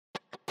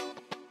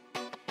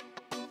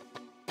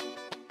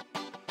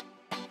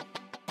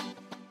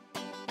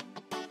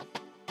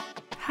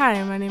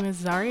Hi, my name is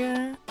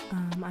Zaria.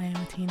 I am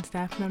a teen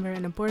staff member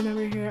and a board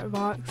member here at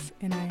Vox,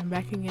 and I am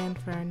back again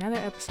for another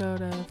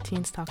episode of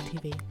Teens Talk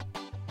TV.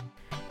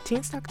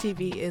 Teens Talk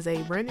TV is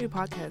a brand new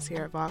podcast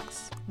here at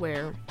Vox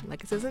where,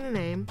 like it says in the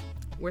name,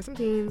 we're some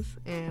teens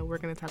and we're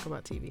going to talk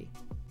about TV.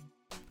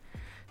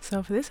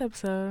 So for this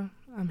episode,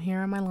 I'm here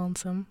on my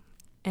lonesome,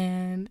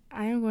 and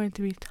I am going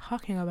to be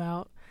talking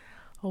about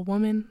a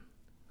woman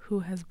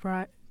who has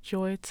brought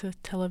joy to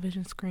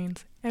television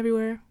screens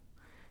everywhere.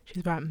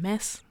 She's brought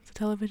mess to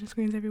television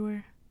screens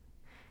everywhere.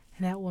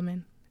 And that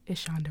woman is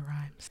Shonda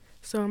Rhimes.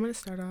 So I'm going to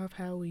start off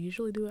how we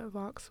usually do at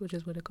Vox, which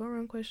is with a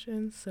go-around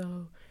question.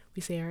 So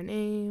we say our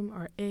name,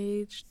 our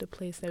age, the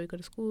place that we go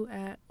to school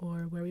at,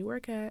 or where we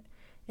work at,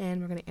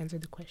 and we're going to answer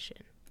the question.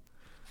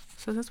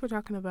 So since we're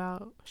talking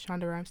about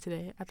Shonda Rhimes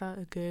today, I thought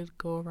a good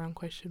go-around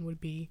question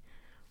would be,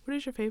 what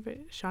is your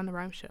favorite Shonda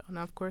Rhimes show?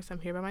 Now, of course, I'm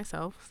here by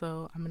myself,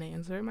 so I'm going to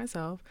answer it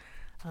myself.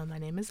 My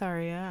name is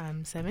Zaria.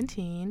 I'm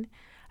 17.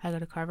 I go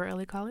to Carver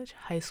Early College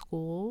High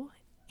School,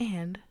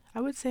 and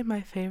I would say my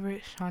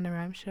favorite Shonda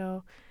Rhimes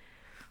show,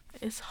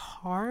 it's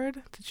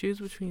hard to choose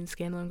between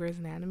Scandal and Grey's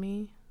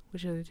Anatomy,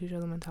 which are the two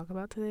shows I'm going to talk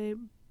about today,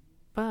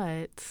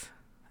 but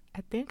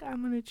I think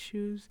I'm going to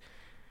choose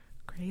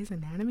Grey's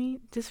Anatomy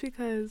just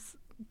because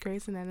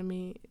Grey's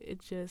Anatomy,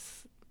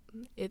 it's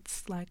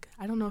like,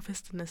 I don't know if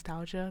it's the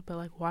nostalgia, but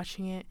like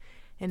watching it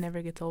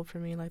never gets old for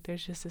me. Like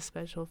there's just a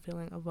special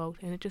feeling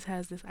evoked, and it just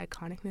has this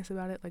iconicness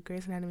about it. Like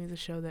Grey's Anatomy is a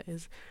show that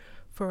is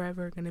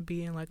forever going to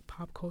be in like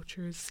pop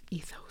culture's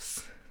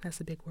ethos. That's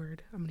a big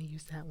word. I'm going to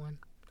use that one.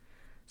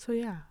 So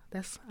yeah,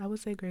 I would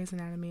say Grey's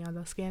Anatomy,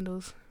 although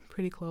Scandal's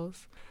pretty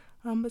close.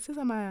 But since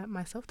I'm by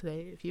myself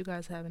today, if you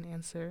guys have an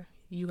answer,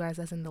 you guys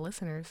as in the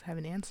listeners have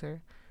an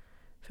answer,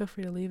 feel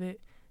free to leave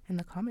it in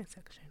the comment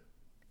section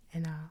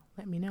and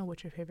let me know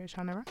what your favorite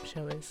Shonda Rhimes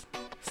show is.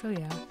 So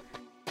yeah.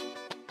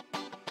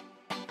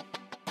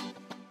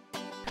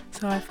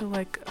 So I feel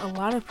like a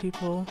lot of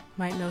people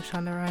might know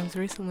Shonda Rhimes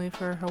recently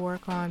for her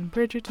work on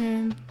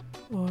Bridgerton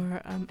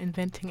or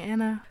Inventing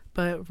Anna,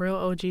 but real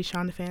OG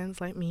Shonda fans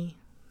like me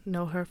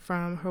know her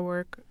from her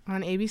work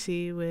on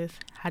ABC with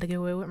How to Get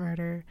Away with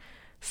Murder,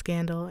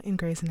 Scandal, and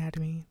Grey's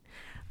Anatomy.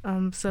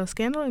 So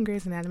Scandal and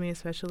Grey's Anatomy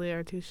especially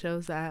are two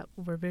shows that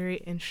were very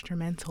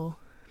instrumental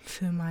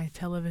to my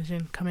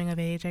television coming of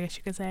age, I guess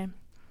you could say.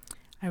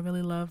 I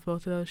really love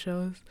both of those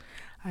shows.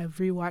 I've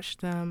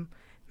rewatched them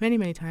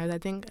many times. I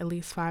think at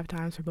least 5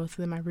 times for both of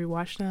them. I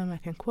rewatched them, I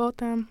can quote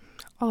them,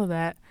 all of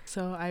that.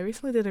 So I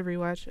recently did a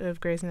rewatch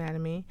of Grey's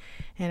Anatomy,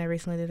 and I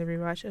recently did a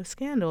rewatch of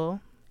Scandal,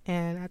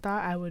 and I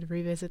thought I would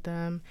revisit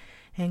them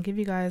and give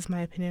you guys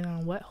my opinion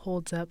on what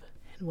holds up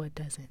and what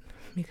doesn't,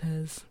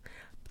 because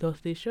both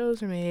of these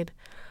shows were made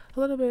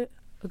a little bit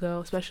ago,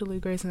 especially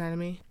Grey's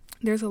Anatomy.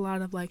 There's a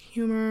lot of like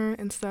humor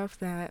and stuff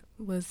that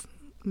was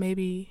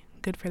maybe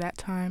good for that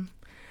time,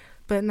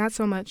 but not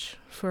so much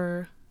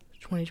for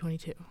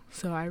 2022.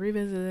 So I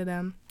revisited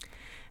them,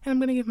 and I'm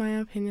going to give my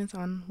opinions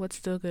on what's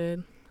still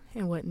good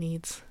and what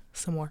needs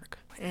some work.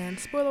 And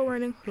spoiler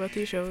warning for both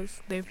these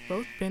shows, they've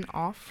both been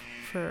off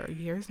for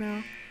years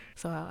now,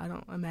 so I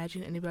don't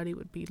imagine anybody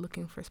would be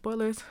looking for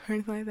spoilers or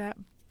anything like that.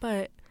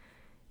 But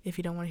if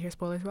you don't want to hear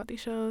spoilers about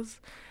these shows,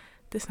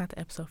 this is not the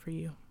episode for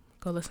you.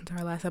 Go listen to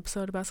our last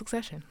episode about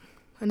Succession,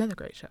 another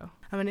great show.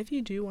 I mean, if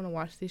you do want to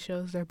watch these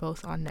shows, they're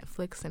both on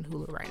Netflix and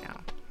Hulu right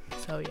now.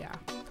 So yeah.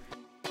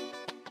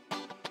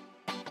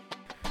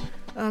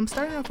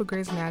 Starting off with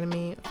Grey's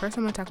Anatomy, first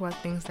I'm going to talk about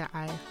things that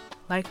I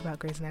like about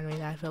Grey's Anatomy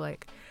that I feel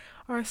like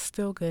are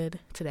still good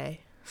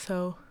today.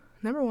 So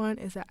number one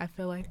is that I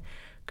feel like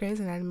Grey's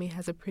Anatomy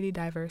has a pretty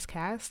diverse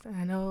cast, and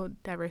I know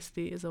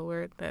diversity is a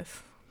word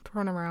that's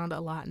thrown around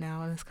a lot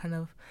now and it's kind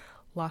of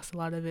lost a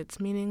lot of its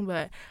meaning,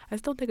 but I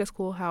still think it's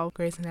cool how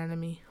Grey's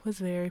Anatomy was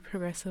very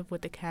progressive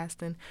with the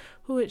cast and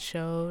who it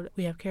showed.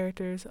 We have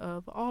characters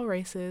of all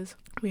races,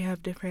 we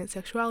have different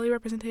sexuality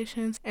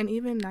representations, and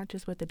even not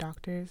just with the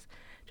doctors,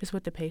 just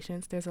with the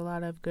patients, there's a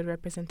lot of good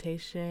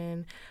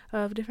representation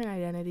of different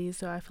identities.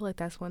 So I feel like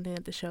that's one thing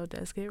that the show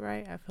does get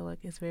right. I feel like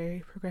it's very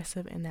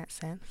progressive in that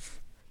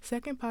sense.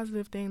 Second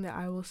positive thing that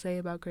I will say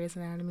about Grey's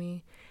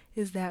Anatomy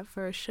is that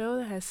for a show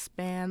that has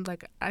spanned,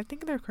 like, I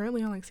think they're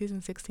currently on like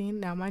season 16.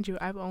 Now, mind you,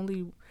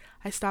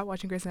 I stopped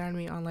watching Grey's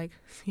Anatomy on like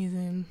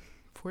season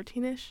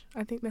 14-ish.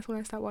 I think that's when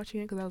I stopped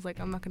watching it, because I was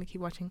like, I'm not going to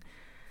keep watching.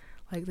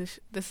 Like, this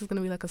is going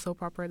to be like a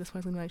soap opera. This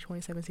one's going to be like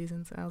 27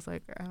 seasons. And I was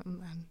like,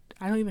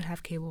 I don't even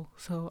have cable,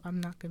 so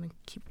I'm not going to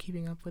keep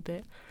keeping up with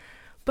it.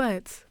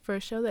 But for a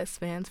show that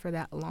spans for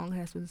that long,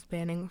 has been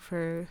spanning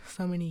for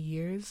so many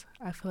years,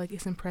 I feel like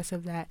it's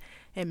impressive that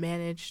it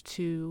managed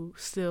to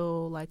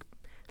still, like,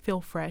 feel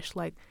fresh.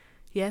 Like,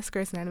 yes,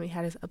 Grey's Anatomy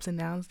had its ups and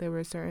downs. There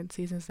were certain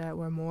seasons that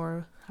were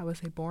more, I would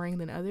say, boring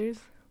than others.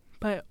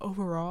 But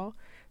overall,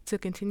 to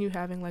continue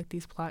having like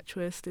these plot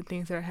twists and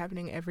things that are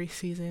happening every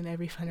season,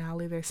 every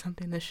finale, there's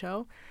something to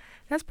show.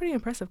 That's pretty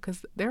impressive,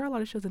 because there are a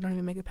lot of shows that don't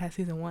even make it past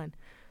season 1.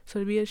 So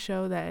to be a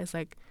show that is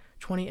like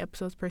 20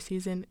 episodes per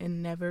season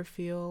and never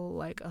feel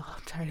like, oh,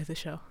 I'm tired of the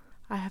show,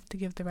 I have to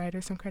give the writer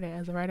some credit.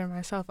 As a writer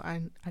myself,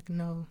 I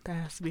know that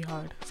has to be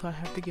hard, so I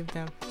have to give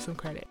them some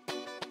credit.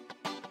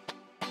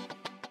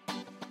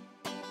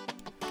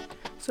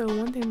 So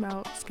one thing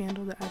about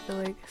Scandal that I feel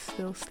like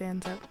still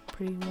stands up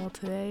pretty well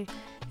today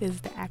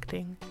is the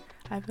acting.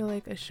 I feel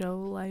like a show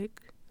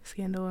like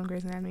Scandal and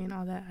Grey's Anatomy and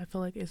all that, I feel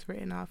like it's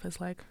written off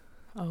as like,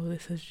 oh,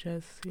 this is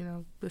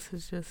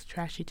just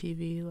trashy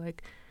TV.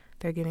 Like,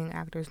 they're getting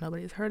actors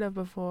nobody's heard of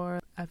before.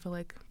 I feel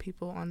like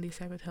people on these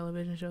type of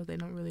television shows, they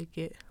don't really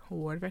get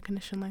award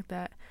recognition like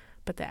that.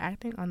 But the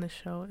acting on the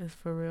show is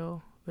for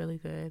real really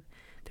good.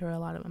 There were a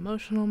lot of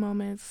emotional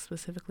moments.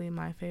 Specifically,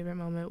 my favorite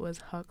moment was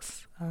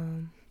Huck's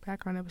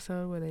background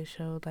episode where they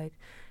showed like,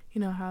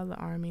 how the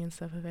army and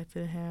stuff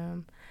affected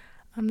him.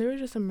 There were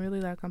just some really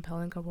like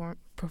compelling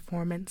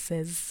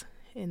performances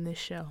in this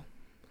show.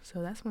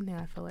 So that's one thing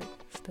I feel like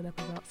stood up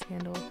about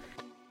Scandal.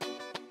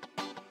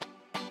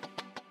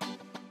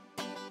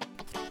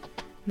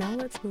 Now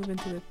let's move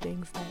into the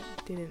things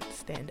that didn't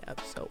stand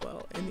up so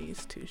well in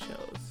these two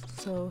shows.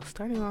 So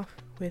starting off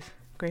with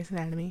Grey's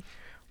Anatomy,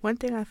 one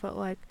thing I felt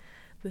like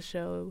the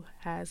show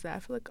has that I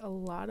feel like a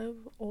lot of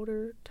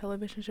older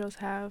television shows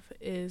have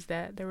is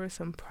that there were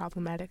some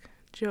problematic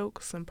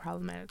jokes, some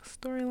problematic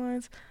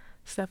storylines,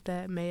 stuff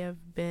that may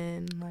have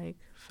been like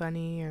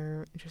funny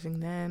or interesting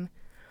then,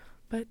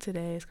 but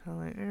today it's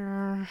kind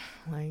of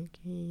like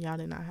y'all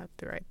did not have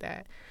to write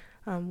that.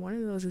 One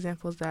of those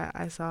examples that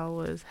I saw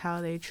was how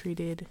they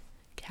treated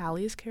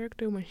Callie's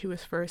character when she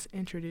was first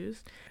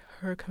introduced.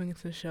 Her coming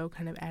into the show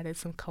kind of added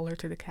some color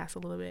to the cast a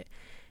little bit.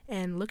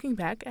 And looking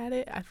back at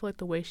it, I feel like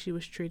the way she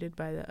was treated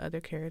by the other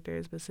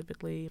characters,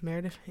 specifically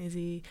Meredith,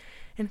 Izzy,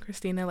 and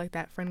Christina, like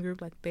that friend group,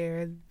 like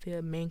they're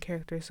the main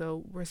characters,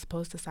 so we're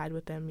supposed to side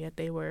with them, yet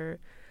they were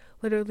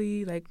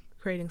literally like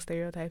creating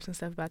stereotypes and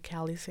stuff about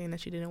Callie, saying that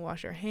she didn't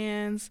wash her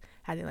hands,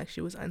 acting like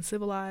she was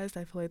uncivilized.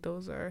 I feel like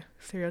those are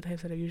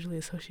stereotypes that are usually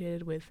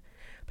associated with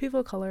people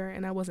of color,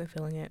 and I wasn't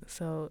feeling it.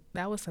 So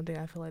that was something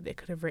I feel like they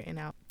could have written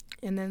out.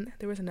 And then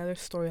there was another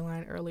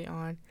storyline early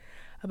on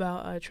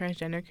about a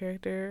transgender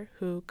character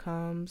who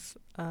comes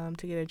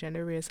to get a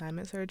gender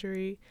reassignment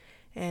surgery,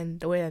 and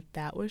the way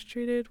that was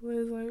treated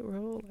was like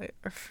real like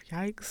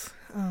yikes.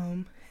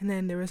 And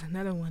then there was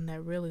another one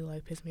that really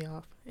like pissed me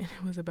off, and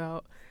it was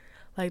about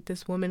like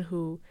this woman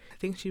who I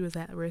think she was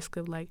at risk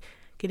of like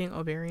getting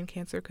ovarian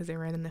cancer because they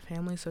ran in the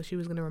family, so she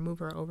was going to remove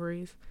her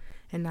ovaries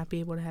and not be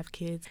able to have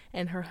kids.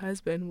 And her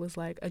husband was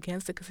like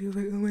against it because he was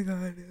like, oh my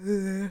god,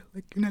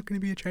 like you're not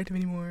going to be attractive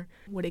anymore.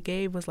 What it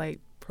gave was like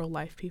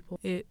pro-life people.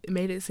 It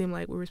made it seem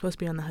like we were supposed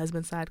to be on the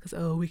husband's side because,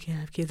 oh, we can't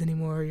have kids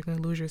anymore, you're going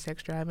to lose your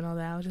sex drive and all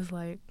that. I was just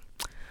like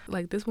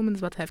this woman's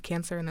about to have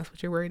cancer and that's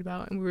what you're worried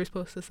about, and we were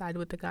supposed to side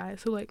with the guy.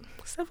 So like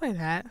stuff like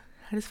that,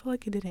 I just feel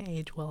like it didn't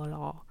age well at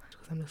all.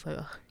 Because I'm just like,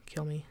 ugh,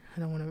 kill me. I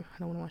don't want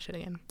to watch it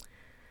again.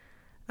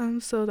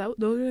 So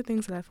those are the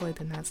things that I feel like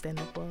did not stand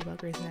up well about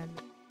Grey's Anatomy.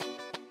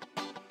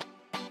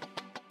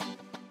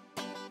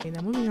 Okay,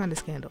 now moving on to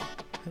Scandal.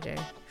 Okay,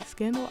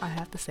 Scandal, I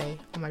have to say,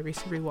 on my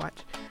recent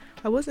rewatch,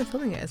 I wasn't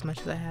feeling it as much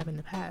as I have in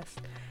the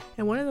past.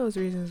 And one of those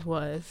reasons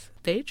was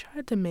they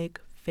tried to make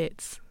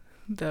Fitz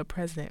the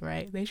president,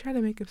 right? They tried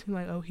to make him seem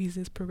like, oh, he's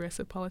this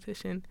progressive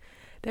politician.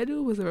 That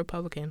dude was a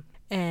Republican.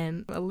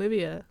 And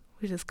Olivia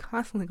was just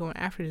constantly going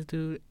after this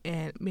dude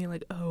and being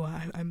like, oh,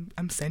 I'm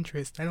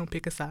centrist, I don't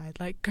pick a side.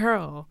 Like,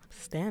 girl,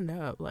 stand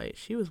up. Like,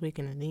 she was weak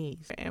in the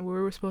knees. And we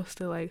were supposed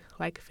to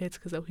like Fitz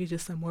because, oh, he's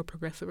just some more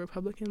progressive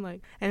Republican.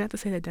 Like, and not to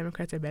say that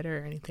Democrats are better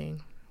or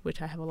anything,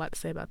 which I have a lot to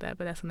say about that,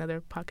 but that's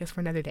another podcast for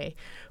another day.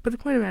 But the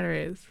point of the matter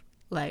is,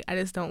 like, I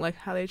just don't like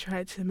how they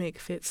tried to make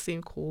Fitz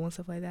seem cool and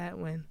stuff like that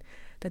when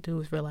that dude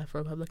was real life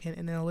Republican.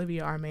 And then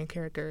Olivia, our main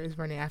character, is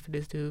running after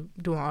this dude,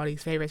 doing all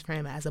these favors for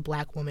him as a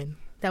black woman.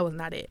 That was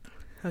not it.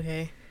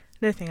 Okay,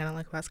 another thing I don't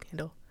like about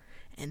Scandal,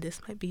 and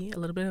this might be a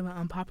little bit of an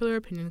unpopular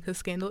opinion because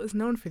Scandal is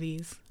known for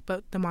these,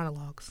 but the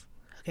monologues.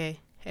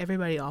 Okay,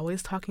 everybody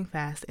always talking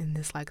fast in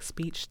this like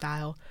speech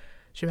style,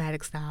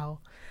 dramatic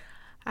style.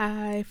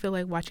 I feel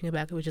like watching it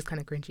back, it was just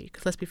kind of cringy,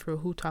 because let's be for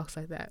real, who talks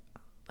like that?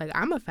 Like,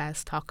 I'm a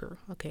fast talker.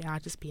 Okay, I'll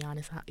just be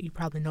honest. You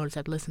probably noticed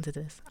I've listened to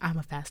this. I'm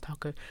a fast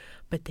talker.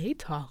 But they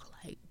talk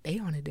like they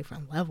on a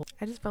different level.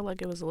 I just felt like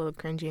it was a little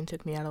cringy and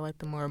took me out of like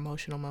the more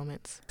emotional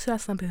moments. So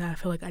that's something that I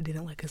feel like I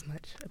didn't like as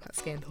much about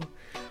Scandal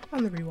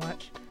on the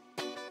rewatch.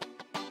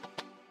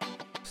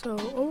 So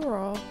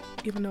overall,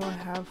 even though I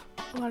have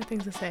a lot of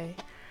things to say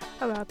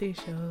about these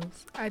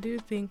shows, I do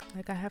think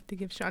like I have to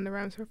give Shonda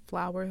Rhimes her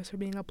flowers for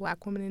being a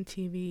black woman in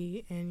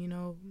TV and, you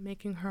know,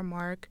 making her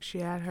mark. She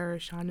had her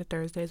Shonda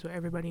Thursdays where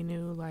everybody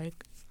knew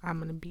like I'm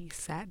gonna be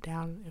sat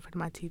down in front of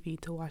my TV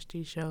to watch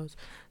these shows.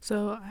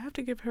 So I have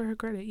to give her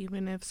credit,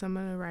 even if some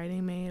of the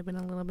writing may have been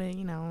a little bit,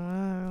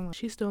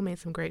 she still made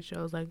some great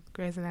shows like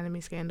Grey's Anatomy,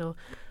 Scandal.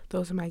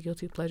 Those are my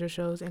guilty pleasure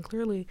shows, and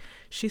clearly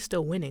she's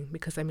still winning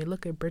because, I mean,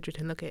 look at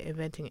Bridgerton, look at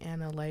Inventing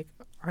Anna. Like,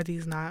 are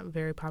these not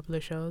very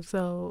popular shows?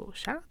 So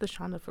shout out to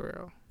Shonda for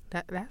real.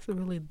 That's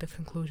really the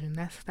conclusion.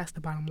 That's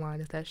the bottom line,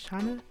 is that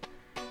Shonda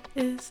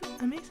is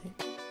amazing.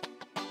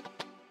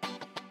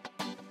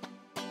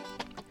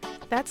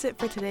 That's it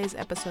for today's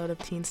episode of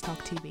Teens Talk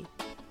TV.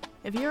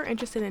 If you're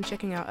interested in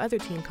checking out other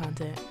teen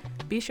content,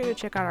 be sure to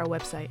check out our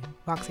website,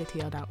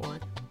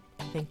 voxatl.org.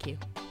 Thank you.